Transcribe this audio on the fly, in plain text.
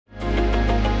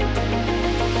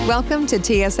Welcome to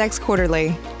TSX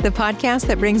Quarterly, the podcast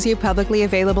that brings you publicly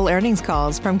available earnings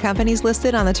calls from companies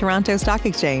listed on the Toronto Stock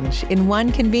Exchange in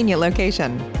one convenient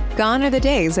location. Gone are the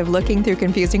days of looking through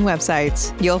confusing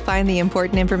websites. You'll find the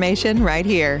important information right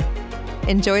here.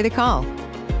 Enjoy the call.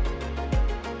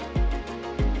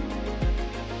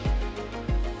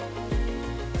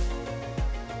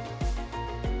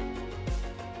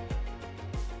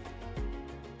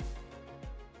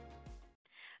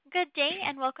 Good day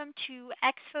and welcome to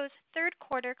Exfo's third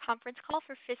quarter conference call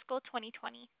for fiscal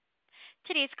 2020.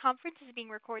 Today's conference is being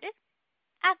recorded.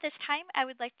 At this time, I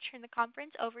would like to turn the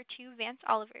conference over to Vance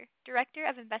Oliver, Director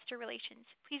of Investor Relations.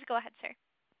 Please go ahead, sir.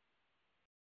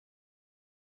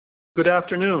 Good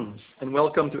afternoon and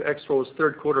welcome to Exfo's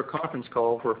third quarter conference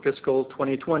call for fiscal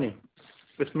 2020.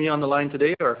 With me on the line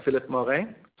today are Philippe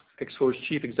Morin, Exfo's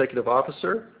Chief Executive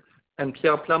Officer, and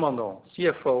Pierre Plamondon,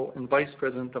 CFO and Vice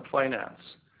President of Finance.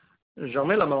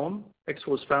 Germain Lamonde,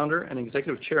 Exfo's founder and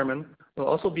executive chairman, will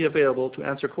also be available to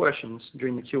answer questions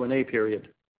during the Q&A period.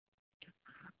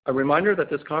 A reminder that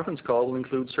this conference call will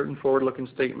include certain forward-looking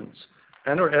statements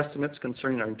and/or estimates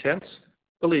concerning our intents,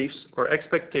 beliefs, or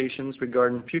expectations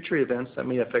regarding future events that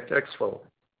may affect Exfo.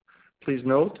 Please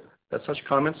note that such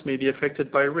comments may be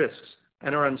affected by risks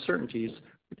and/or uncertainties,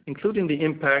 including the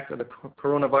impact of the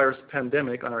coronavirus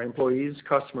pandemic on our employees,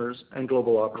 customers, and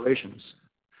global operations.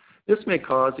 This may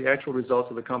cause the actual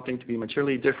results of the company to be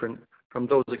materially different from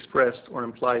those expressed or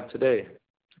implied today.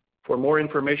 For more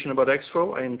information about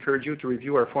Exfo, I encourage you to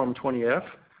review our Form 20-F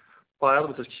filed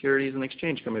with the Securities and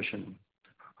Exchange Commission.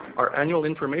 Our annual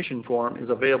information form is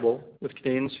available with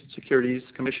Canadian Securities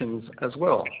Commissions as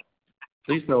well.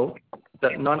 Please note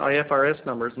that non-IFRS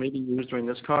numbers may be used during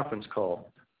this conference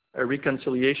call. A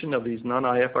reconciliation of these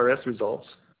non-IFRS results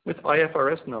with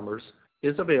IFRS numbers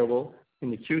is available in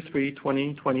the Q3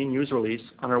 2020 news release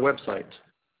on our website.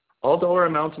 All dollar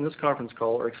amounts in this conference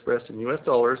call are expressed in U.S.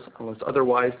 dollars unless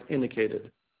otherwise indicated.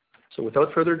 So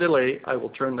without further delay, I will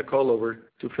turn the call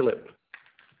over to Philippe.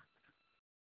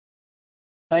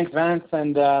 Thanks, Vance,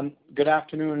 and good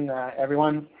afternoon,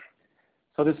 everyone.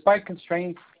 So despite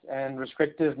constraints and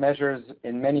restrictive measures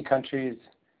in many countries,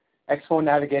 Exfo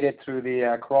navigated through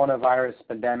the coronavirus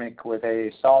pandemic with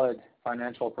a solid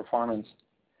financial performance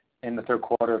in the third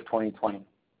quarter of 2020.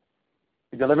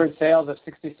 We delivered sales of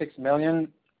 $66 million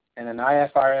and an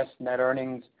IFRS net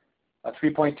earnings of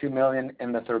 $3.2 million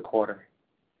in the third quarter.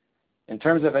 In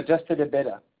terms of adjusted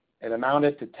EBITDA, it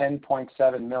amounted to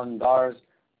 $10.7 million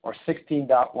or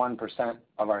 16.1%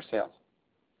 of our sales.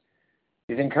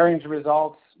 These encouraging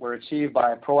results were achieved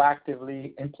by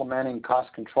proactively implementing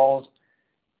cost controls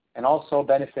and also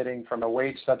benefiting from a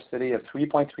wage subsidy of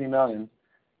 $3.3 million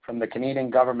from the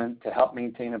Canadian government to help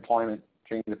maintain employment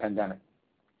during the pandemic.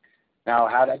 Now,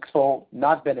 had Exfo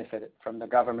not benefited from the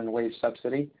government wage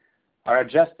subsidy, our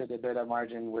adjusted EBITDA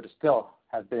margin would still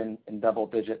have been in double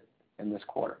digit in this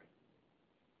quarter.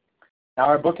 Now,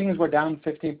 our bookings were down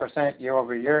 15% year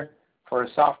over year for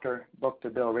a softer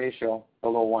book-to-bill ratio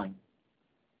below 1.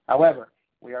 However,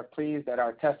 we are pleased that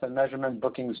our test and measurement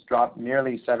bookings dropped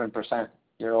nearly 7%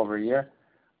 year over year,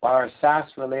 while our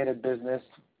SaaS-related business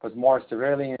was more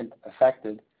severely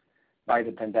affected by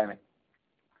the pandemic.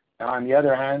 Now, on the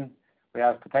other hand, we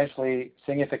have potentially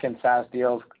significant SaaS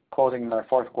deals closing in our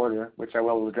fourth quarter, which I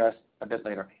will address a bit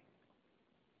later.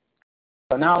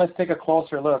 So now let's take a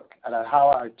closer look at how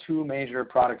our two major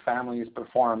product families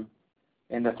perform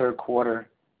in the third quarter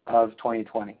of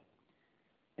 2020.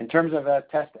 In terms of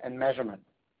test and measurement,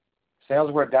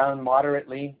 sales were down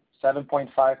moderately,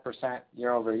 7.5%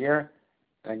 year over year,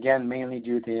 and again, mainly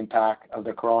due to the impact of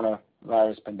the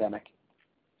coronavirus pandemic.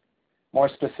 More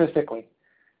specifically,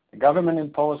 the government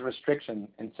imposed restrictions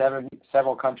in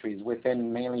several countries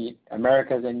within mainly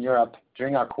Americas and Europe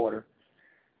during our quarter,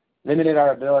 limited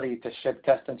our ability to ship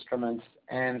test instruments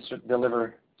and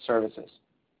deliver services.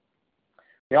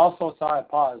 We also saw a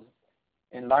pause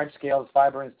in large-scale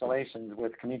fiber installations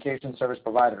with communication service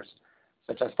providers,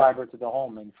 such as fiber to the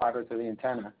home and fiber to the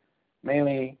antenna,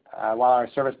 mainly while our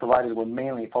service providers were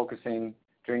mainly focusing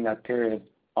during that period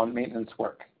on maintenance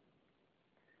work.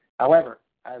 However,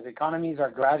 as economies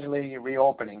are gradually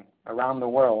reopening around the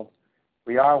world,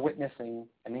 we are witnessing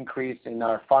an increase in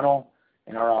our funnel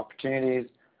and our opportunities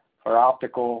for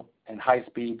optical and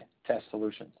high-speed test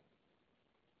solutions.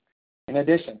 In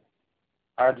addition,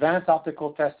 our advanced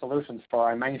optical test solutions for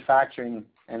our manufacturing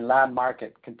and lab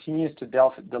market continues to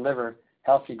deliver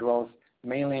healthy growth,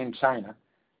 mainly in China,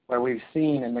 where we've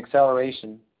seen an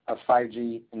acceleration of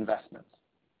 5G investments.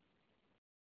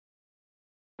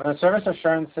 On the service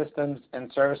assurance systems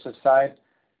and services side,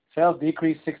 sales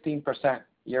decreased 16%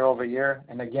 year over year,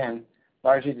 and again,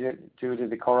 largely due to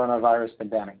the coronavirus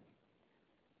pandemic.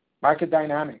 Market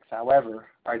dynamics, however,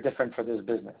 are different for this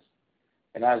business.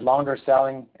 It has longer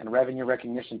selling and revenue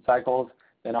recognition cycles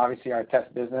than obviously our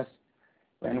test business,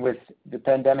 and with the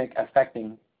pandemic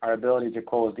affecting our ability to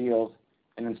close deals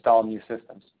and install new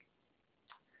systems.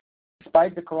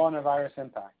 Despite the coronavirus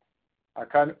impact, our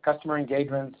customer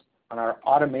engagements on our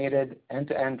automated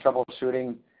end-to-end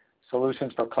troubleshooting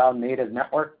solutions for cloud-native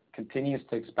network continues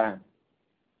to expand.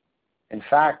 In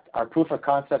fact, our proof of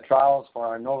concept trials for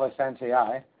our Nova Sense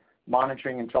AI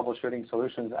monitoring and troubleshooting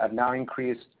solutions have now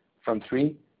increased from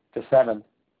 3 to 7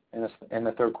 in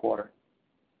the third quarter.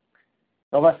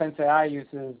 Nova Sense AI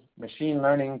uses machine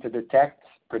learning to detect,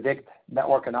 predict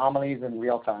network anomalies in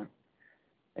real time,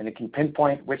 and it can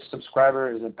pinpoint which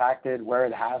subscriber is impacted, where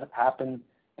it has happened,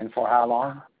 and for how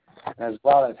long, as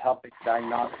well as helping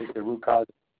diagnostic the root cause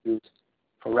issues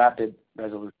for rapid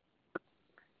resolution.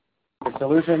 The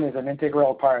solution is an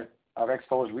integral part of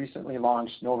Exfo's recently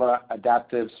launched Nova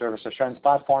Adaptive Service Assurance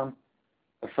Platform,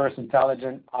 the first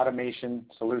intelligent automation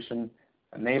solution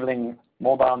enabling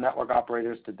mobile network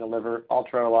operators to deliver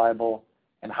ultra-reliable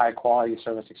and high-quality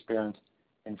service experience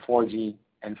in 4G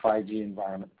and 5G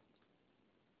environments.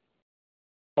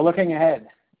 So looking ahead,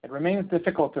 it remains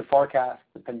difficult to forecast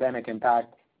the pandemic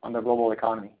impact on the global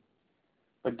economy.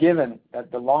 But given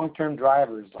that the long-term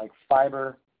drivers like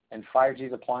fiber and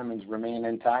 5G deployments remain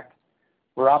intact,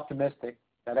 we're optimistic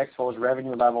that Exfo's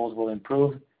revenue levels will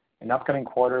improve in upcoming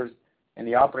quarters and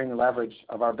the operating leverage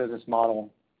of our business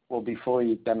model will be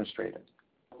fully demonstrated.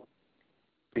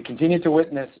 We continue to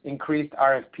witness increased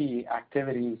RFP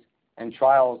activities and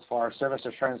trials for our service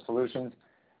assurance solutions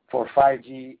for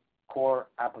 5G core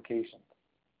applications.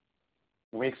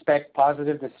 We expect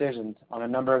positive decisions on a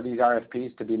number of these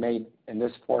RFPs to be made in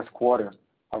this fourth quarter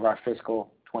of our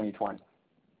fiscal 2020.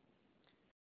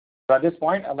 So at this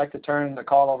point, I'd like to turn the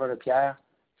call over to Pierre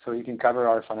so he can cover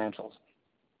our financials.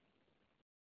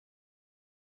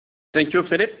 Thank you,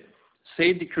 Philippe.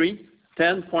 Sales decreased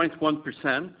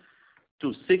 10.1%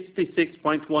 to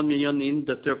 $66.1 million in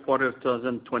the third quarter of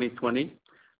 2020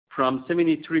 from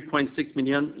 $73.6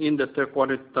 million in the third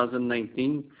quarter of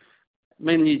 2019,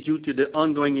 mainly due to the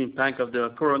ongoing impact of the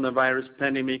coronavirus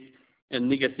pandemic and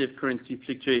negative currency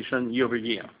fluctuation year over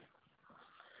year.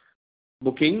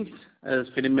 Bookings, as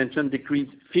Philippe mentioned,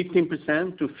 decreased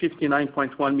 15% to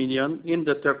 $59.1 million in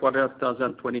the third quarter of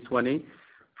 2020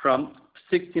 from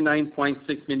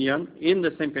 $69.6 million in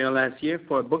the same period last year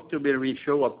for a book-to-bill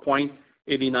ratio of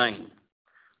 0.89.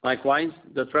 Likewise,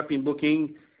 the drop in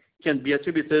booking can be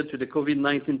attributed to the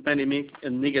COVID-19 pandemic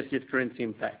and negative currency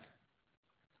impact.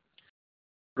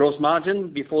 Gross margin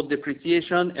before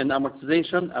depreciation and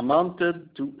amortization amounted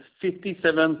to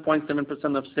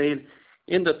 57.7% of sales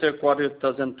in the third quarter of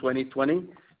 2020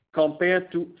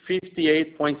 compared to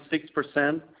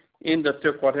 58.6% in the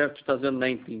third quarter of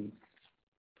 2019.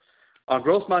 Our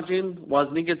gross margin was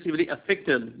negatively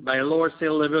affected by a lower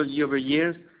sales level year over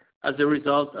year as a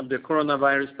result of the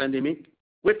coronavirus pandemic,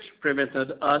 which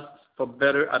prevented us from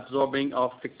better absorbing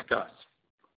our fixed costs.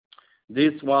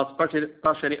 This was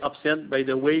partially offset by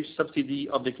the wage subsidy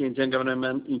of the Canadian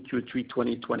government in Q3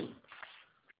 2020.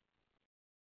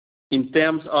 In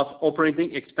terms of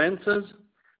operating expenses,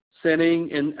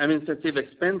 selling and administrative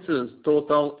expenses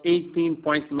total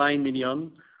 $18.9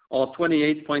 million, or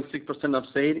 28.6% of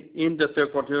sales in the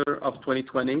third quarter of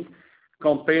 2020,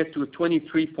 compared to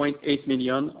 $23.8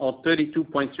 million, or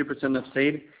 32.3% of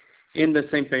sales in the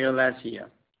same period last year.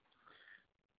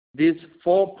 This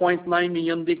 $4.9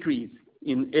 million decrease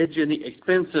in SG&A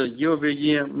expenses year over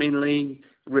year mainly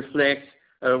reflects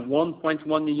a $1.1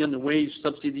 million wage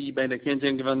subsidy by the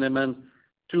Canadian government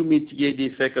to mitigate the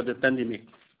effect of the pandemic.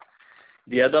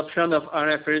 The adoption of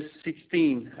IFRS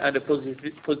 16 had a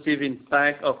positive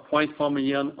impact of $0.4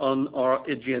 million on our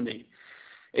SG&A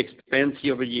expense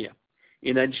year over year.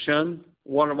 In addition,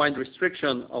 worldwide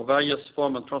restriction of various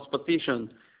forms of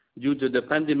transportation due to the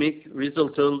pandemic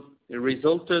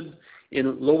resulted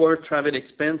in lower travel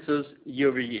expenses year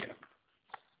over year.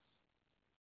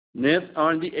 Net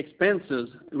R&D expenses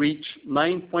reached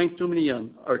 $9.2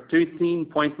 million, or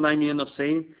 13.9 million of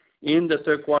sales in the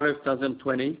third quarter of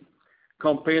 2020,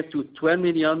 compared to $12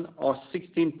 million, or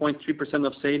 16.3%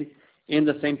 of sales in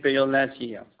the same period last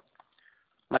year.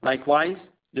 Likewise,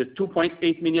 the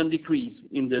 $2.8 million decrease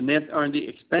in the net R&D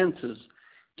expenses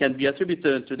can be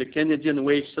attributed to the Canadian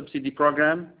wage subsidy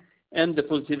program and the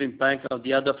positive impact of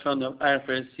the adoption of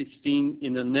IFRS 16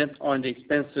 in the net R&D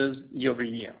expenses year over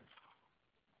year.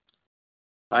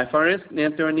 IFRS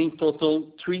net earnings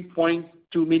totaled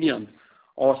 $3.2 million,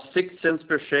 or 6 cents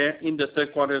per share in the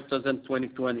third quarter of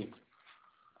 2020.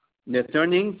 Net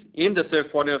earnings in the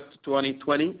third quarter of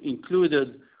 2020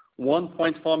 included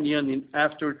 $1.4 million in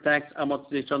after-tax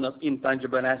amortization of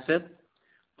intangible assets,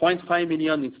 $0.5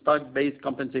 million in stock-based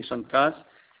compensation costs,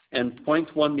 and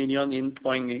 $0.1 million in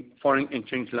foreign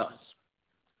exchange loss.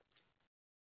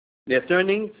 Net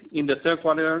earnings in the third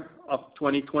quarter of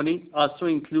 2020 also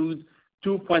include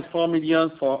 $2.4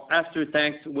 million for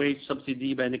after-tax wage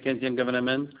subsidy by the Canadian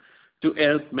government to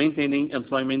help maintaining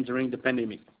employment during the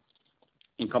pandemic.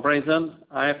 In comparison,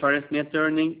 IFRS net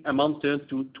earnings amounted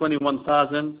to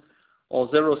 $21,000 or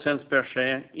 0 cents per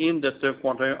share in the third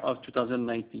quarter of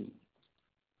 2019.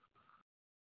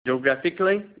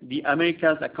 Geographically, the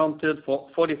Americas accounted for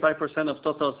 45% of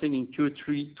total sales in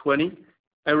Q3 20.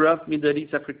 Europe, Middle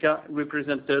East, Africa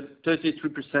represented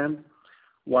 33%,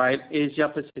 while Asia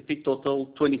Pacific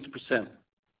totaled 22%.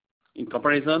 In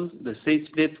comparison, the sales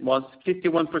split was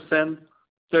 51%,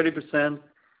 30%,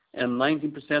 and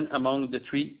 19% among the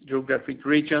three geographic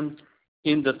regions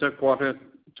in the third quarter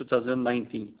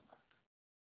 2019.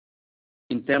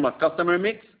 In terms of customer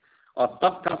mix, our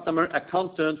top customer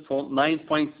accounted for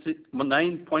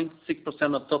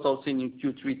 9.6% of total sales in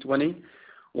Q3 20,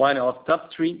 while our top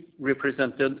three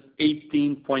represented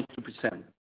 18.2%.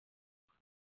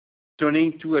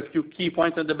 Turning to a few key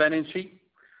points on the balance sheet,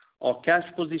 our cash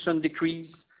position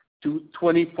decreased to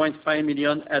 $20.5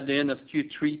 million at the end of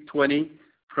Q3 20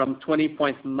 from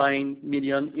 $20.9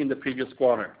 million in the previous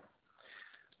quarter.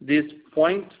 This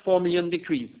 $0.4 million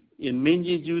decrease is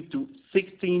mainly due to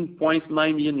 $16.9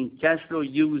 million in cash flow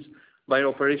used by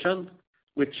operations,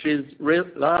 which is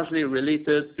largely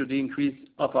related to the increase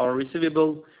of our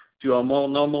receivable to a more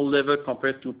normal level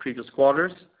compared to previous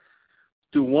quarters,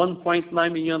 to $1.9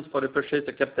 million for the purchase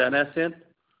of capital asset,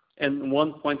 and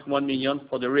 $1.1 million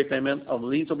for the repayment of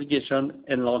lease obligation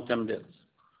and long-term debts.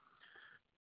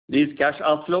 These cash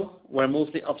outflows were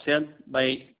mostly offset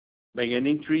by an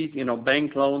increase in our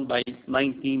bank loan by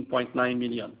 $19.9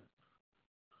 million.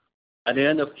 At the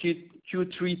end of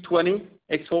Q3 20,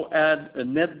 XO had a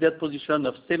net debt position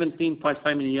of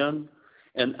 $17.5 million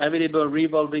and available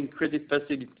revolving credit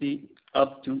facility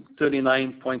up to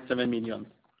 $39.7 million.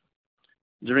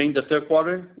 During the third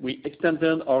quarter, we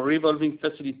extended our revolving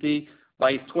facility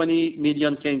by 20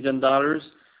 million Canadian dollars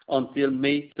until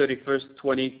May 31st,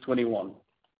 2021.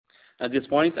 At this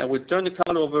point, I will turn the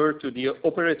call over to the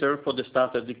operator for the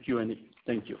start of the Q&A.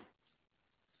 Thank you.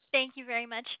 Thank you very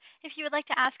much. If you would like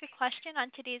to ask a question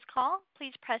on today's call,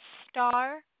 please press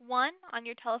 *1 on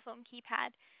your telephone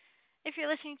keypad. If you're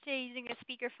listening today using a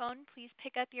speakerphone, please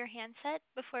pick up your handset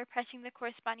before pressing the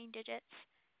corresponding digits.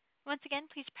 Once again,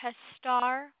 please press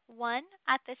 *1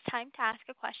 at this time to ask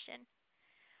a question.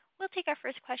 We'll take our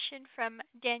first question from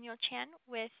Daniel Chan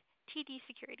with TD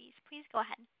Securities. Please go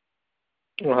ahead.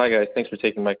 Well, hi, guys. Thanks for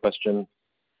taking my question.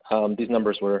 These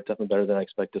numbers were definitely better than I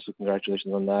expected, so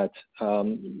congratulations on that.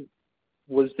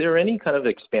 Was there any kind of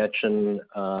expansion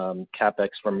CapEx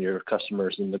from your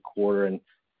customers in the quarter, and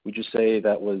would you say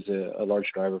that was a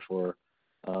large driver for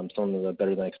some of the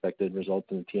better than expected results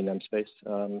in the T&M space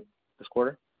this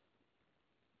quarter?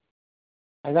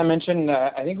 As I mentioned,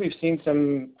 I think we've seen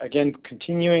some, again,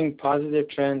 continuing positive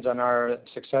trends on our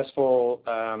successful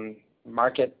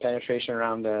market penetration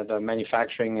around the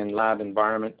manufacturing and lab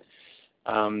environment.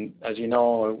 As you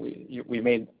know, we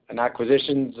made an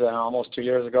acquisition almost 2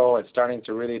 years ago. It's starting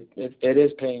to really, it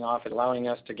is paying off, allowing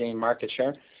us to gain market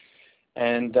share.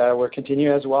 And we're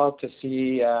continuing as well to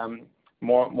see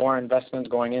more investments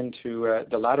going into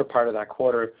the latter part of that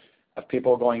quarter of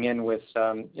people going in with,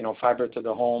 fiber to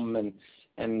the home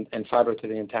and fiber to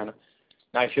the antenna.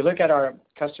 Now, if you look at our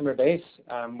customer base,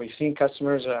 we've seen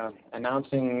customers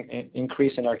announcing an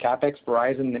increase in our CapEx.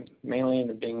 Verizon mainly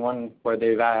being one where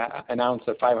they've announced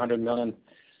a $500 million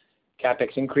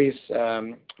CapEx increase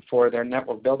for their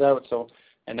network build-out. So,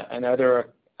 and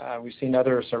we've seen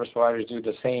other service providers do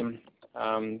the same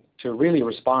to really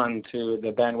respond to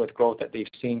the bandwidth growth that they've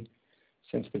seen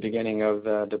since the beginning of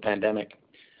the pandemic.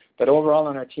 But overall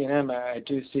on our T&M, I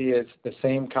do see it's the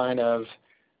same kind of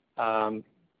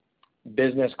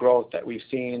business growth that we've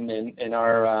seen in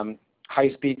our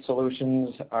high-speed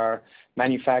solutions, our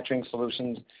manufacturing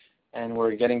solutions, and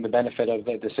we're getting the benefit of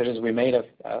the decisions we made a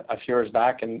few years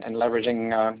back and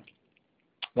leveraging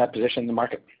that position in the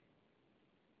market.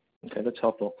 Okay, that's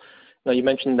helpful. Now, you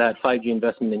mentioned that 5G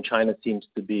investment in China seems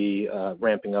to be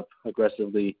ramping up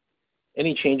aggressively.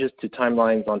 Any changes to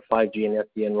timelines on 5G and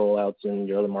SDN rollouts in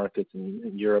your other markets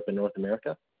in Europe and North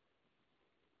America?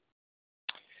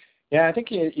 Yeah, I think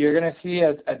you're going to see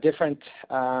a different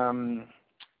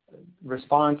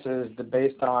responses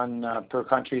based on per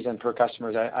countries and per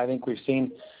customers. I think we've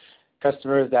seen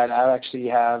customers that actually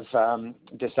have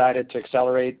decided to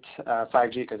accelerate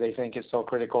 5G because they think it's so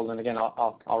critical. And again,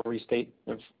 I'll restate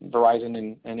with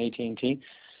Verizon and AT&T.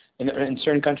 In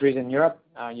certain countries in Europe,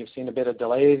 you've seen a bit of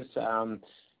delays,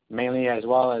 mainly as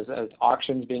well as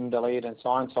auctions being delayed and so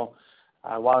on. So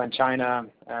while in China,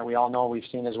 we all know we've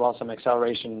seen as well some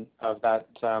acceleration of that.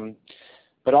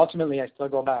 But ultimately, I still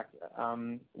go back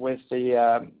with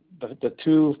the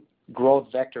two growth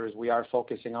vectors we are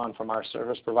focusing on from our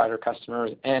service provider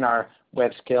customers and our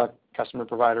web scale customer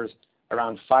providers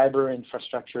around fiber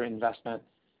infrastructure investment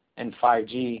and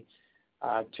 5G.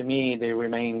 To me, they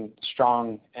remain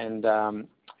strong, and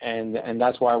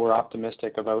that's why we're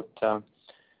optimistic about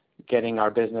getting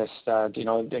our business,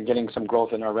 getting some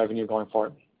growth in our revenue going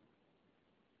forward.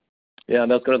 Yeah,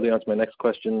 and that's going to lead on to my next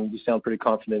question. You sound pretty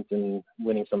confident in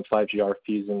winning some 5G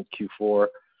RFPs in Q4.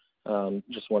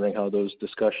 Just wondering how those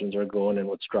discussions are going and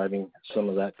what's driving some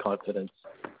of that confidence.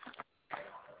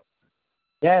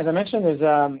 Yeah, as I mentioned,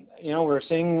 we're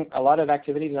seeing a lot of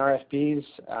activities in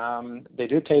RFPs. They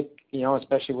do take,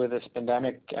 especially with this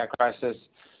pandemic crisis,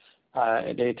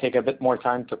 they take a bit more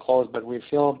time to close, but we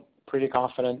feel pretty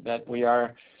confident that we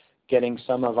are getting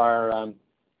some of our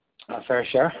fair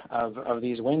share of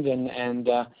these wins, and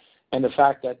the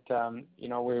fact that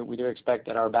we do expect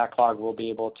that our backlog will be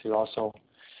able to also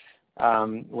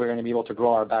we're going to be able to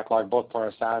grow our backlog both for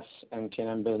our SaaS and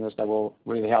T&M business. That will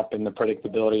really help in the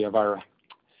predictability of our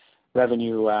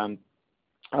revenue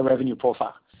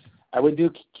profile. I would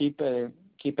keep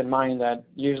in mind that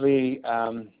usually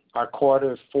our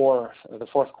quarter four, the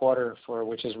fourth quarter,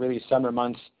 which is really summer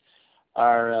months,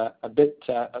 are a bit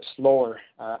slower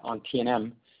on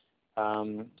T&M,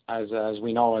 as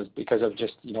we know, is because of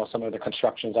just some of the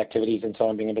constructions activities and so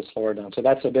on being a bit slower down. So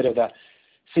that's a bit of the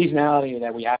seasonality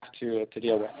that we have to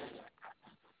deal with.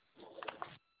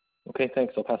 Okay,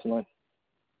 thanks. I'll pass the line.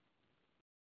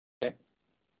 Okay,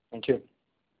 thank you.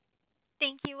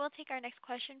 Thank you. We'll take our next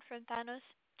question from Thanos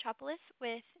Moschopoulos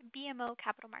with BMO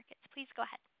Capital Markets. Please go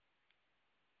ahead.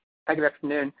 Hi, good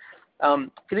afternoon.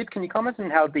 Philippe, can you comment on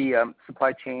how the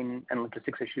supply chain and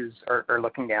logistics issues are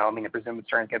looking now? I mean, I presume it's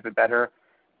starting to get a bit better,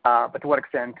 but to what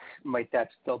extent might that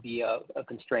still be a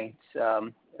constraint,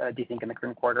 do you think, in the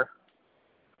current quarter?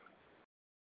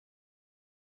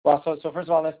 Well, so first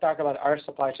of all, let's talk about our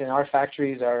supply chain. Our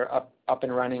factories are up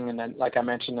and running, and then, like I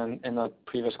mentioned in the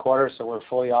previous quarter, so we're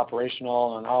fully operational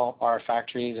on all our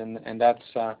factories, and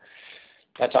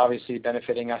that's obviously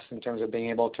benefiting us in terms of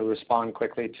being able to respond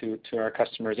quickly to our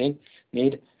customers'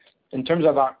 need. In terms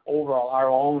of our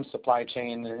own supply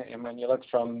chain, and when you look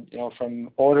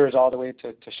from orders all the way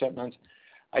to shipments,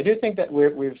 I do think that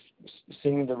we've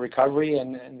seen the recovery,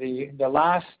 and the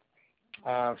last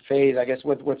phase, I guess,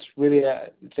 what's really a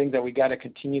thing that we got to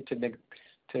continue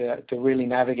to really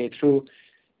navigate through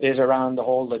is around the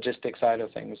whole logistics side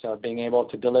of things. Being able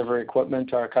to deliver equipment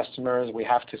to our customers, we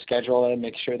have to schedule it,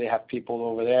 make sure they have people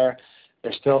over there.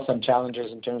 There's still some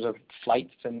challenges in terms of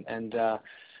flights and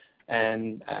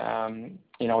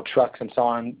trucks and so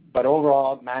on, but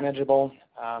overall manageable,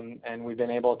 and we've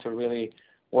been able to really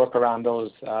work around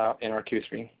those in our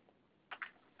Q3.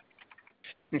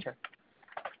 Okay.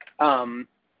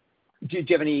 Do you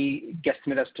have any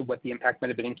guesstimate as to what the impact might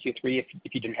have been in Q3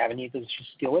 if you didn't have any of those issues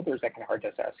to deal with, or is that kind of hard to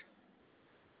assess?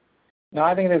 No,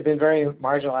 I think they've been very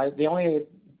marginal. The only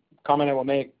comment I will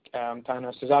make,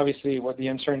 Thanos, is obviously what the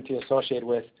uncertainty associated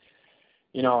with,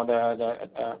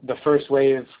 the first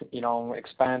wave,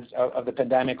 expands of the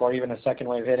pandemic, or even a second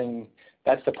wave hitting.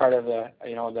 That's the part of a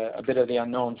bit of the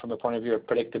unknown from the point of view of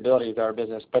predictability of our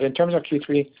business. But in terms of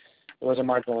Q3, it was a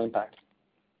marginal impact.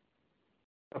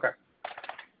 Okay.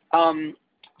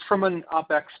 From an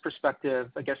OpEx perspective,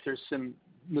 I guess there's some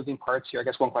moving parts here. I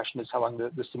guess one question is how long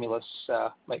the stimulus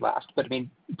might last. But I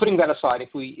mean, putting that aside,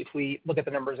 if we look at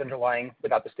the numbers underlying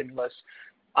without the stimulus,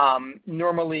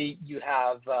 normally you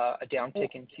have a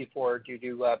downtick in Q4 due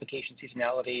to vacation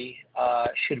seasonality.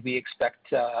 Should we expect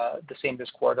the same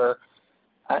this quarter?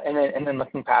 And then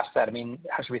looking past that, I mean,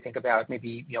 how should we think about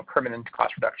maybe permanent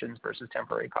cost reductions versus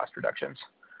temporary cost reductions?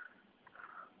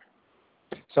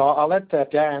 So I'll let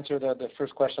Pierre answer the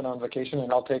first question on vacation,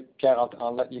 and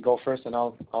I'll let you go first, and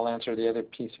I'll answer the other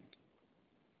piece.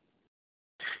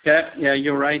 Yeah,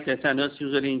 you're right, Thanos.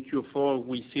 Usually in Q4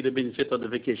 we see the benefit of the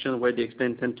vacation where the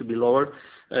expense tend to be lower.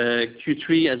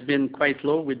 Q3 has been quite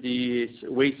low with the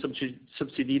wage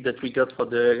subsidy that we got for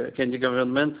the Canadian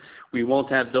government. We won't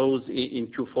have those in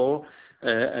Q4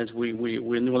 as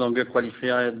we're no longer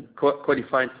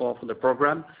qualified for the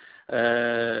program.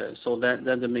 So that's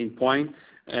the main point.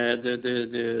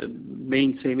 The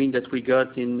main saving that we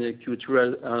got in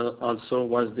Q3 also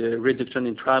was the reduction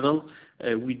in travel.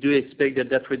 We do expect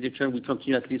that reduction will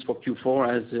continue at least for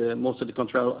Q4, as most of the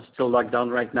countries are still locked down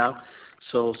right now.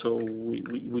 So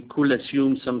we could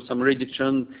assume some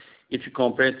reduction if you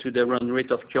compare to the run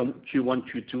rate of Q1,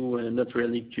 Q2, and not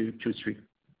really Q3.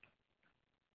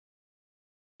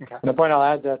 Okay. And the point I'll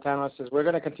add, Thanos, is we're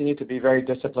going to continue to be very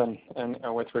disciplined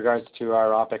with regards to our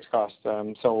OPEX costs.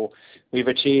 So we've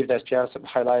achieved, as Pierre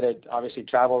highlighted, obviously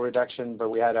travel reduction, but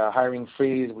we had a hiring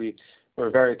freeze. We were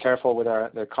very careful with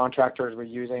the contractors we're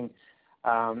using.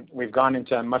 We've gone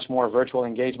into a much more virtual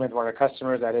engagement with our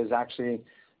customers that has actually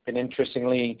been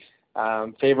interestingly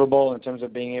favorable in terms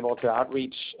of being able to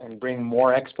outreach and bring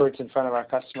more experts in front of our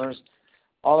customers.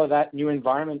 All of that new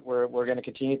environment, we're going to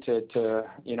continue to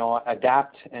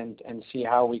adapt and see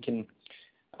how we can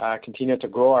continue to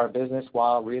grow our business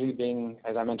while really being,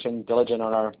 as I mentioned, diligent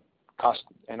on our cost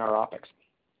and our OPEX.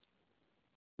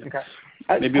 Okay.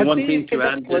 Maybe one thing to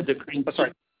add,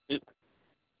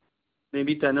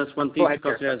 maybe Thanos, one thing to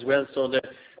consider as well. So the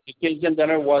Canadian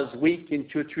dollar was weak in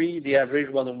Q3. The average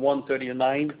was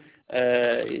 139.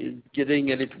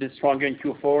 Getting a little bit stronger in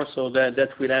Q4, so that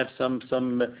will have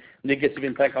some negative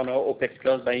impact on our OPEX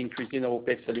cost by increasing our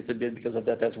OPEX a little bit because of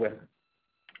that as well.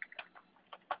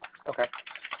 Okay.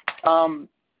 And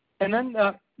then,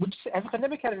 has the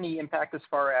pandemic had any impact as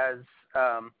far as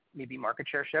maybe market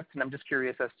share shift? And I'm just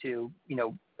curious as to,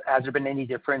 has there been any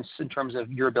difference in terms of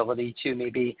your ability to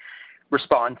maybe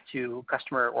respond to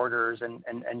customer orders and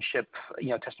ship,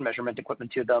 test and measurement equipment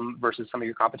to them versus some of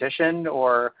your competition,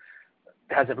 or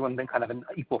has everyone been kind of an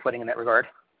equal footing in that regard?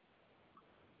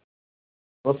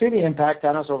 We'll see the impact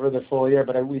on us over the full year,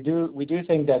 but we do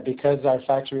think that because our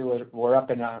factory were up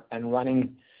and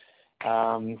running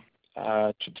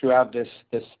throughout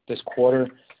this quarter,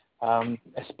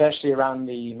 especially around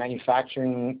the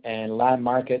manufacturing and lab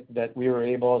market, that we were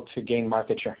able to gain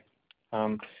market share.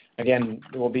 Again,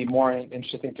 it will be more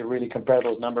interesting to really compare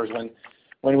those numbers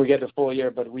when we get the full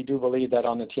year, but we do believe that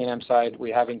on the T&M side,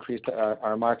 we have increased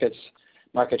our market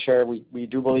share. We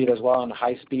do believe as well on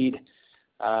high speed,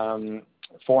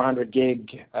 400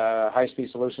 gig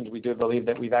high-speed solutions, we do believe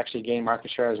that we've actually gained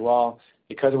market share as well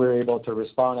because we were able to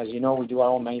respond. As you know, we do our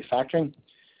own manufacturing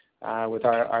with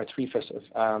our three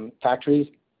factories,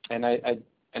 and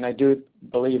I do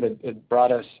believe it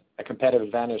brought us a competitive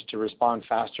advantage to respond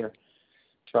faster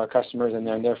to our customers and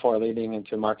then therefore leading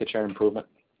into market share improvement.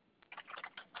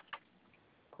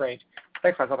 Great.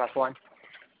 Thanks, guys. I'll pass the line.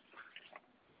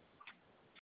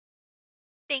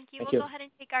 Thank you. We'll go ahead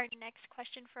and take our next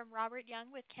question from Robert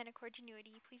Young with Canaccord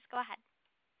Genuity. Please go ahead.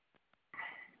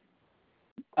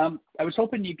 I was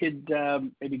hoping you could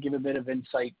maybe give a bit of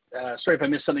insight. Sorry if I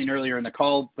missed something earlier in the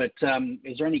call, but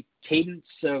is there any cadence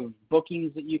of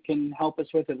bookings that you can help us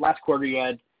with? Last quarter, you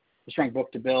had a strong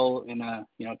book-to-bill in a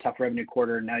tough revenue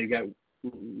quarter. Now you got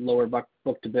lower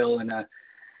book-to-bill in a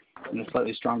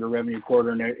slightly stronger revenue quarter.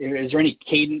 And is there any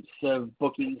cadence of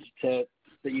bookings that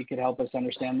you could help us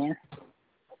understand there?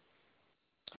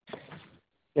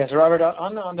 Yes, Robert,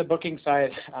 on the booking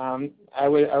side, I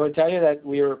would tell you that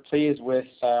we were pleased with,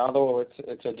 although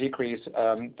it's a decrease,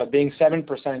 but being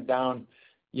 7% down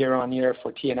year on year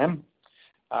for T&M,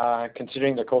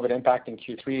 considering the COVID impact in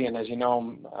Q3, and as you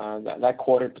know, that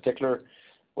quarter in particular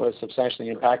was substantially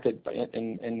impacted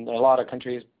in a lot of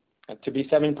countries. To be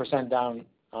 7% down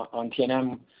on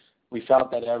T&M, we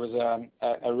felt that it was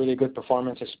a really good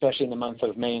performance, especially in the month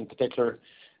of May in particular.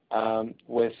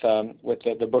 With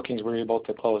the bookings we were able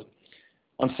to close.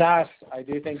 On SaaS, I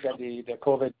do think that the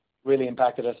COVID really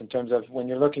impacted us in terms of when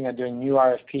you're looking at doing new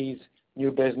RFPs,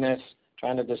 new business,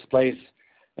 trying to displace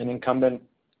an incumbent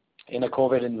in a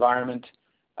COVID environment.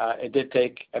 It did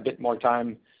take a bit more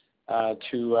time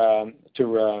to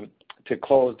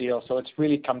close deals. So it's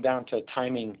really come down to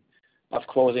timing of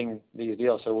closing these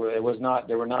deals. So they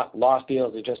were not lost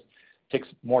deals. It just takes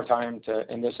more time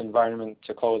in this environment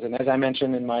to close. And as I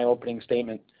mentioned in my opening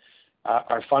statement,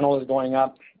 our funnel is going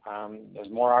up. There's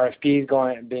more RFPs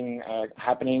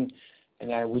happening,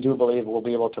 and we do believe we'll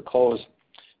be able to close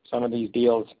some of these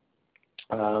deals,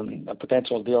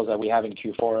 potential deals that we have in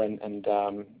Q4 and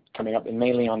coming up, and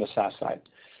mainly on the SaaS side.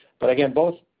 But again,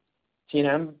 both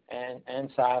T&M and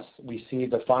SaaS, we see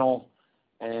the funnel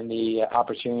and the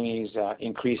opportunities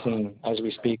increasing as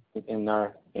we speak in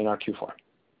our Q4.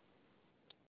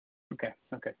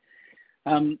 Okay.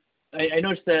 I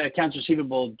noticed the accounts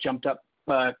receivable jumped up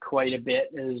quite a bit.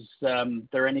 Is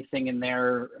there anything in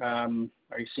there? Are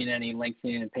you seeing any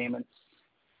lengthening in payments,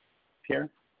 Pierre?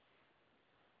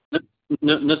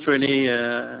 Not really,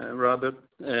 Robert.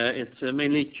 It's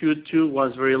mainly Q2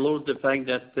 was very low. The fact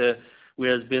that we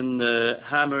have been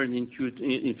hammered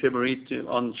in February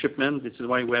on shipment. This is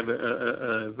why we have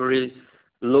a very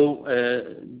low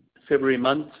February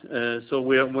month. So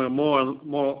we're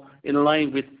more in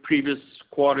line with previous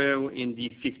quarter in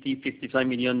the 55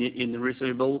 million in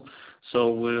receivable.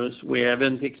 So we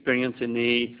haven't experienced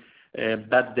any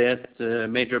bad debt,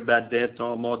 major bad debt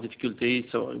or more difficulties.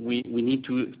 So we need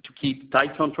to keep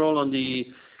tight control on the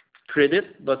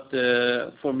credit. But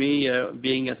for me,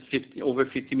 being at over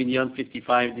 50 million,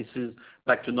 55, this is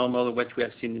back to normal, what we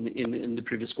have seen in the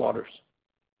previous quarters.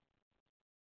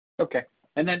 Okay.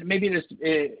 And then maybe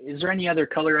is there any other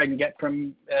color I can get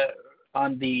from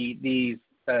on the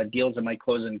deals that might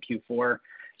close in Q4? Is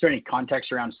there any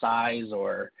context around size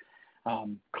or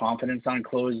confidence on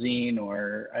closing?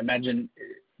 Or I imagine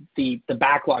the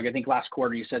backlog, I think last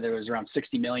quarter you said there was around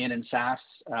 60 million in SaaS.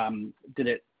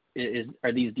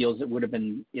 Are these deals that would have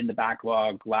been in the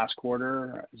backlog last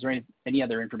quarter? Is there any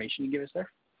other information you can give us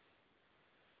there?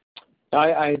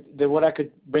 What I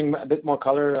could bring a bit more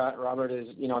color, Robert, is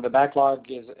the backlog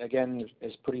is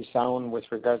pretty sound with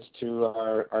regards to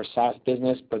our SaaS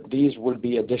business, but these would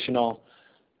be additional.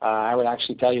 I would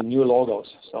actually tell you new logos.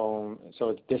 So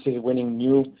this is winning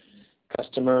new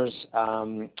customers,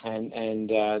 and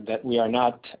that we are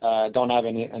not don't have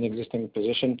an existing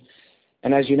position.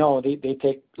 And as you know, they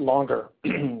take longer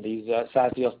these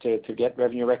SaaS deals to get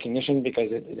revenue recognition because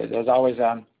there's always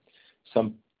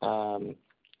some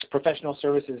professional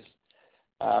services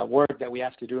work that we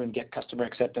have to do and get customer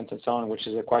acceptance and so on, which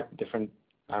is a quite different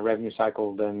revenue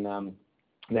cycle than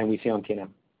we see on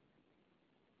T&M.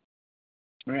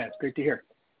 All right, that's great to hear.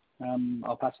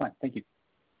 I'll pass the line. Thank you.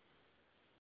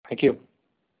 Thank you.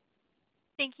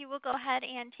 Thank you. We'll go ahead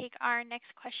and take our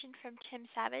next question from Tim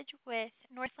Savage with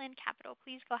Northland Capital.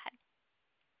 Please go ahead.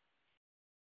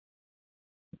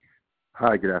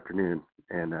 Hi, good afternoon,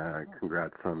 and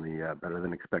congrats on the better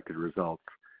than expected results.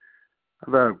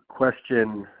 I have a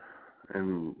question,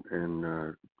 and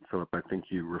Philip, I think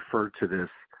you referred to this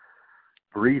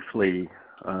briefly.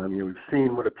 We've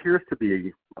seen what appears to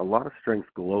be a lot of strength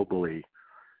globally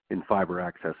in fiber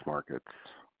access markets,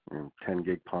 10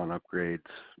 gig PON upgrades,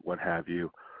 what have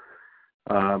you.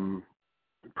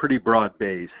 Pretty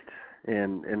broad-based,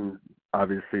 and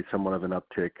obviously somewhat of an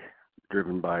uptick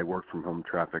driven by work-from-home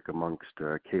traffic amongst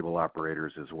cable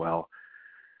operators as well.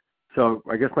 So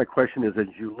I guess my question is, as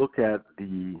you look at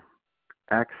the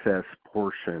access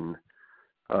portion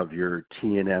of your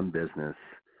T&M business,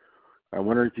 I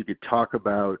wonder if you could talk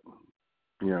about,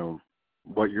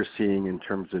 what you're seeing in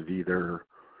terms of either,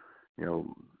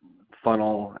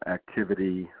 funnel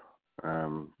activity,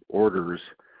 orders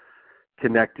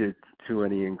connected to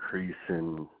any increase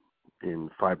in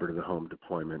fiber to the home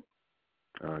deployment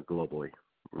globally.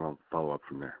 And I'll follow up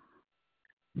from there.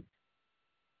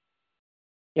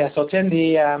 Yeah, so Tim,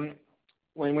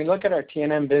 when we look at our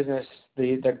T&M business,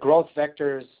 the growth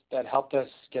vectors that helped us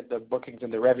get the bookings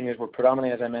and the revenues were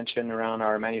predominantly, as I mentioned, around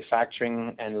our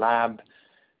manufacturing and lab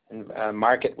and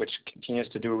market, which continues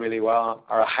to do really well.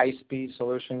 Our high-speed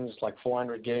solutions like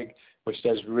 400 gig, which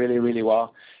does really, really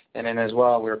well. And then as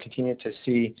well, we're continuing to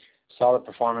see solid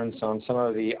performance on some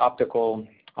of the optical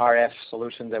RF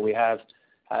solutions that we have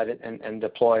had and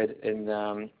deployed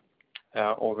in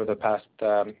over the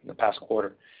past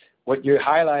quarter. What you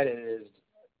highlighted is,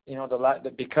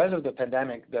 because of the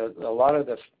pandemic, a lot of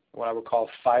the what I would call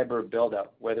fiber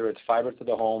build-up, whether it's fiber to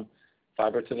the home,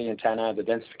 fiber to the antenna, the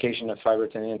densification of fiber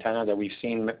to the antenna that we've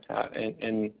seen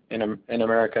in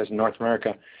Americas, North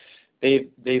America,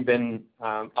 they've been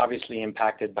obviously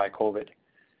impacted by COVID.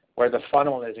 Where the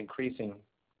funnel is increasing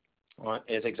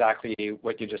is exactly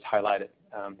what you just highlighted.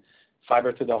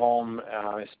 Fiber to the home,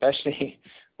 especially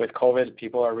with COVID,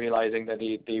 people are realizing that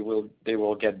they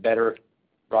will get better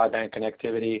broadband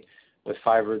connectivity with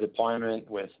fiber deployment,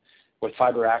 with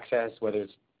fiber access, whether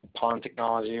it's PON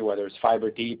technology, whether it's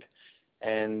fiber deep,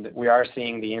 and we are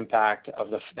seeing the impact of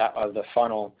the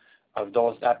funnel of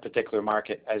that particular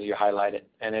market as you highlighted.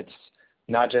 And it's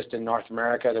not just in North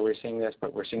America that we're seeing this,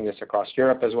 but we're seeing this across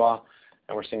Europe as well,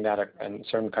 and we're seeing that in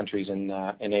certain countries in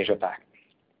Asia Pac.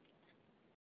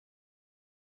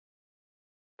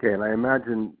 Okay, and I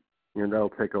imagine that'll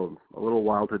take a little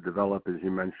while to develop, as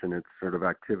you mentioned. It's sort of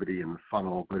activity in the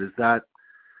funnel, but is that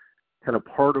kind of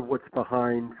part of what's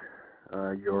behind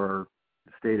your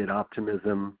stated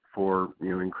optimism for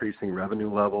increasing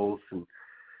revenue levels? And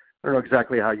I don't know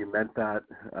exactly how you meant that.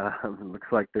 It looks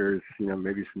like there's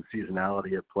maybe some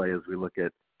seasonality at play as we look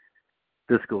at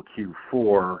fiscal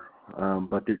Q4,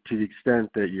 but to the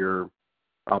extent that you're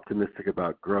optimistic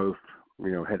about growth,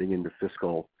 heading into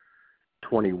fiscal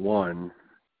 21,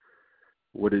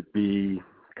 would it be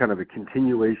kind of a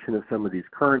continuation of some of these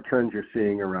current trends you're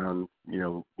seeing around,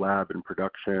 lab and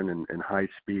production and high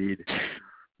speed,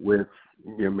 with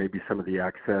maybe some of the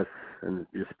access, and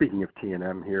you're speaking of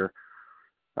T&M here,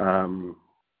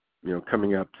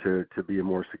 coming up to be a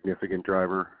more significant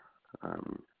driver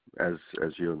as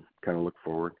you kind of look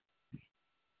forward?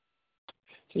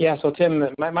 Yeah, so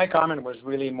Tim, my comment was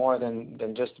really more than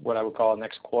just what I would call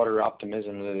next quarter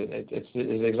optimism. It's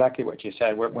exactly what you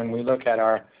said. When we look at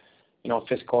our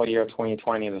fiscal year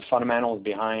 2020, the fundamentals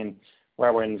behind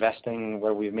where we're investing,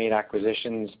 where we've made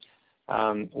acquisitions,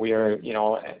 we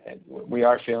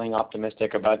are feeling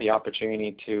optimistic about the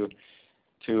opportunity to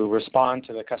respond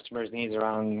to the customers' needs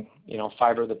around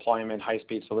fiber deployment,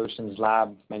 high-speed solutions,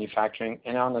 lab manufacturing,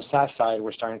 and on the SaaS side,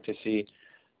 we're starting to see,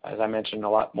 as I mentioned, a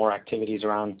lot more activities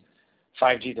around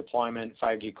 5G deployment,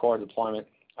 5G core deployment.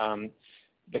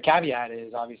 The caveat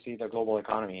is obviously the global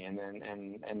economy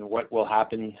and what will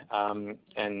happen,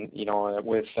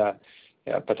 with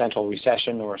potential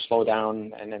recession or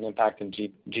slowdown and an impact in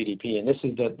GDP. And this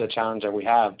is the challenge that we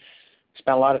have. We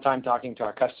spent a lot of time talking to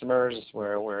our customers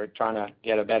where we're trying to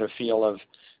get a better feel of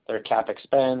their CapEx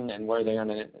spend and where they're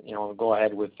going to go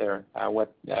ahead with their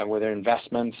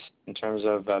investments in terms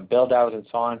of build out and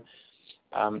so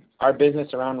on. Our business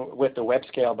with the web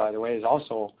scale, by the way, is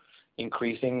also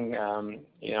increasing,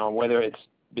 whether it's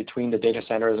between the data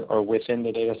centers or within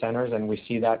the data centers, and we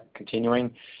see that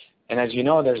continuing. And as you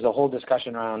know, there's the whole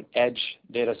discussion around edge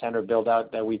data center build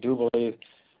out that we do believe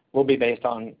will be based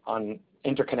on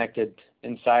interconnected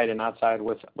inside and outside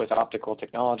with optical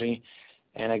technology.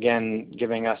 And again,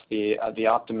 giving us the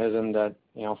optimism that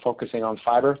focusing on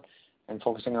fiber and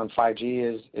focusing on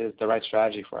 5G is the right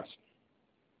strategy for us.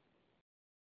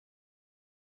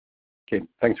 Okay,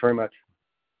 thanks very much.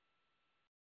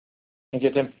 Thank you,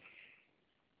 Tim.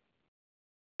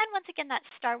 And once again, that's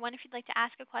star one if you'd like to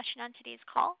ask a question on today's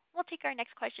call. We'll take our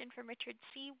next question from Richard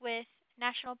C. with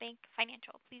National Bank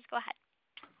Financial. Please go ahead.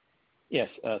 Yes,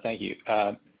 thank you.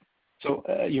 So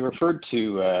you referred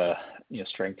to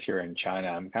strength here in China.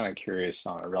 I'm kind of curious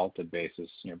on a relative basis.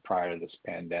 Prior to this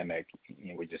pandemic,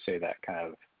 would you say that kind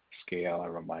of scale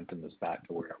or momentum is back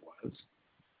to where it was?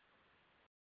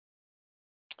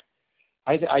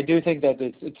 I do think that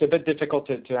it's a bit difficult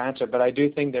to answer, but I do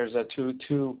think there's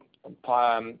two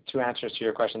answers to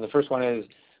your question. The first one is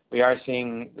we are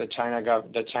seeing the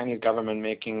Chinese government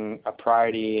making a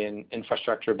priority in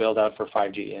infrastructure build out for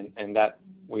 5G, and that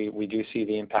we do see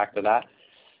the impact of that.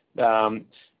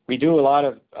 We do a lot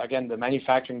of, again, the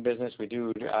manufacturing business. We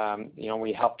do,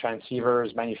 we help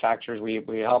transceivers manufacturers.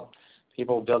 We help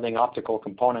people building optical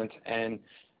components, and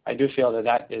I do feel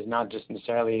that is not just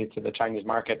necessarily to the Chinese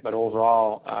market, but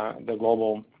overall the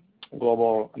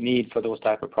global need for those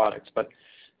type of products.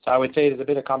 So I would say there's a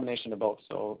bit of combination of both.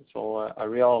 So a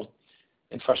real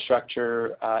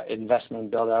infrastructure investment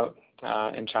build out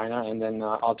in China, and then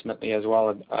ultimately as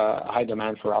well a high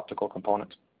demand for optical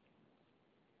components.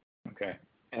 Okay,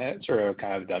 and it sort of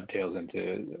kind of dovetails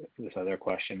into this other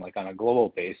question. Like on a global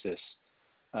basis,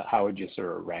 how would you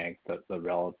sort of rank the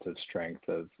relative strength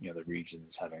of the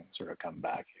regions having sort of come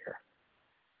back here?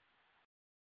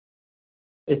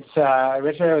 It's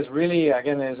Richard, it was really,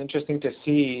 again, it was interesting to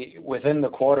see within the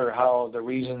quarter how the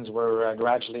regions were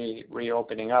gradually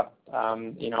reopening up.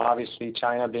 Obviously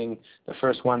China being the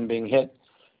first one being hit,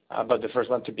 but the first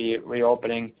one to be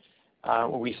reopening.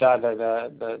 We saw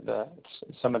that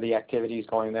some of the activities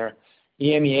going there.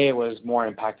 EMEA was more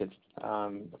impacted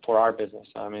for our business.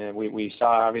 I mean, we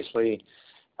saw obviously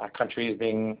countries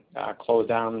being closed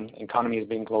down, economies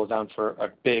being closed down for a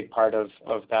big part of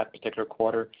that particular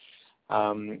quarter.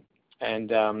 And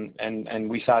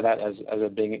we saw that as a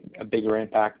bigger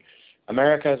impact.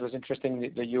 Americas was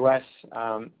interesting. The U.S.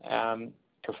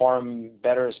 Performed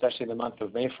better, especially the month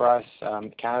of May for us.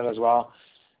 Canada as well,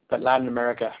 but Latin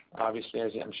America, obviously,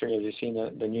 as I'm sure you've seen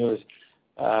the news,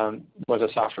 was a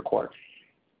softer quarter.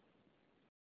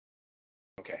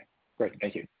 Okay, great,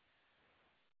 thank you.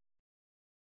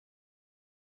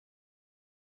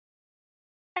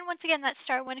 And once again, that's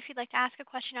star one if you'd like to ask a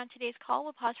question on today's call.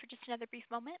 We'll pause for just another brief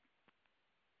moment.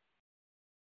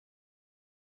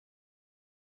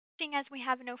 Seeing as we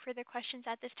have no further questions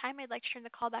at this time, I'd like to turn the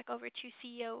call back over to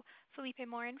CEO Philippe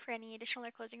Morin for any additional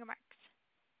or closing remarks.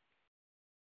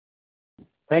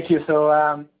 Thank you.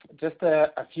 So just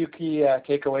a few key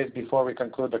takeaways before we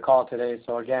conclude the call today.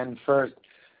 So again, first,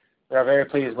 we are very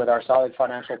pleased with our solid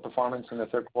financial performance in the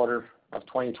third quarter of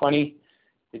 2020.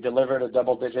 We delivered a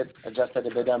double-digit adjusted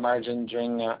EBITDA margin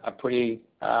during a pretty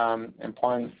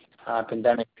important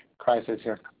pandemic crisis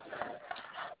here.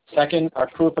 Second, our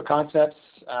proof of concepts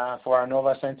for our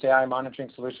Nova Sense AI monitoring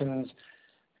solutions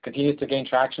continues to gain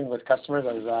traction with customers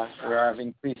as we have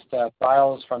increased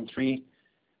trials from 3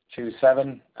 to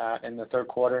 7 in the third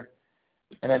quarter.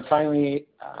 And then finally,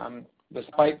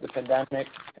 despite the pandemic,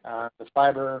 the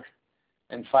fiber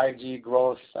and 5G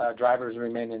growth drivers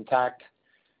remain intact,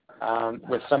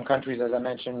 with some countries, as I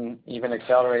mentioned, even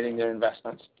accelerating their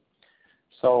investments.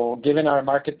 So given our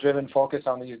market-driven focus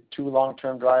on these two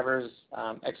long-term drivers,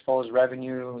 Expo's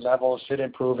revenue levels should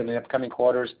improve in the upcoming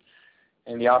quarters,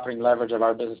 and the operating leverage of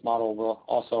our business model will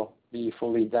also be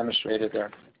fully demonstrated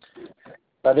there.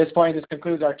 At this point, this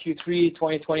concludes our Q3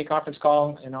 2020 conference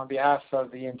call, and on behalf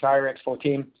of the entire Expo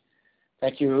team,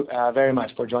 thank you very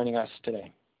much for joining us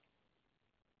today.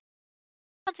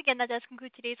 Once again, that does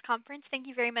conclude today's conference. Thank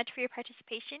you very much for your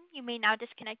participation. You may now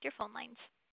disconnect your phone lines.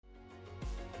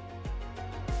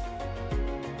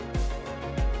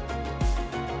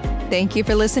 Thank you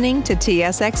for listening to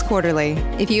TSX Quarterly.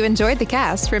 If you enjoyed the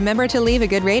cast, remember to leave a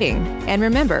good rating. And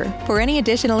remember, for any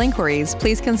additional inquiries,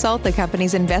 please consult the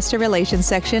company's investor relations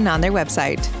section on their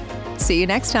website. See you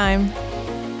next time.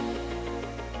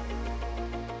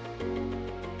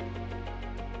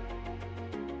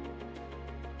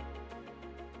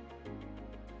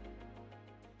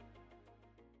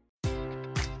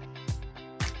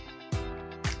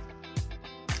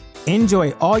 Enjoy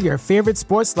all your favorite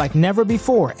sports like never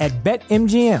before at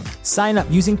BetMGM. Sign up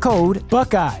using code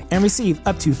Buckeye and receive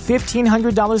up to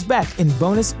 $1,500 back in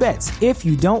bonus bets if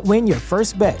you don't win your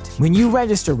first bet. When you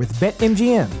register with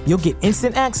BetMGM, you'll get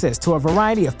instant access to a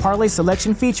variety of parlay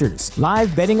selection features,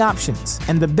 live betting options,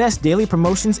 and the best daily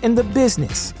promotions in the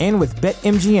business. And with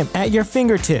BetMGM at your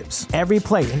fingertips, every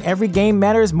play and every game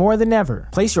matters more than ever.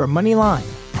 Place your money line,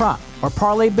 prop, or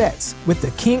parlay bets with the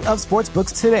king of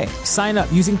sportsbooks today. Sign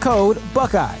up using code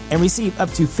Buckeye and receive up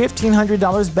to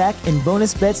 $1,500 back in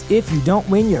bonus bets if you don't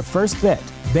win your first bet.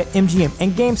 BetMGM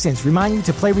and GameSense remind you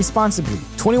to play responsibly.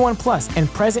 21 plus and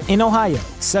present in Ohio,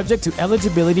 subject to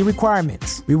eligibility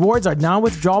requirements. Rewards are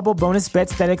non-withdrawable bonus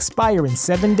bets that expire in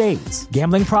 7 days.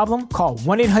 Gambling problem? Call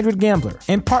 1-800-GAMBLER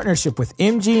in partnership with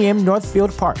MGM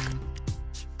Northfield Park.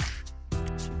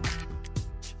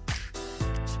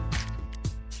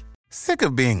 Sick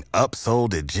of being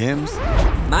upsold at gyms?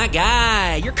 My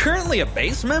guy, you're currently a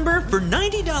base member? For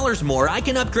 $90 more, I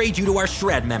can upgrade you to our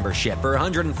Shred membership. For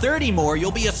 $130 more,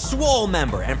 you'll be a Swole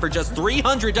member. And for just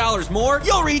 $300 more,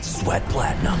 you'll reach Sweat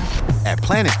Platinum. At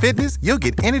Planet Fitness, you'll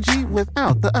get energy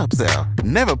without the upsell.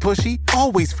 Never pushy,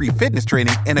 always free fitness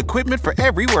training and equipment for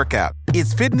every workout.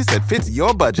 It's fitness that fits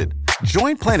your budget.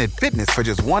 Join Planet Fitness for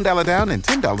just $1 down and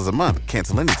 $10 a month.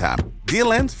 Cancel anytime.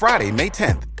 Deal ends Friday, May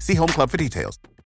 10th. See Home Club for details.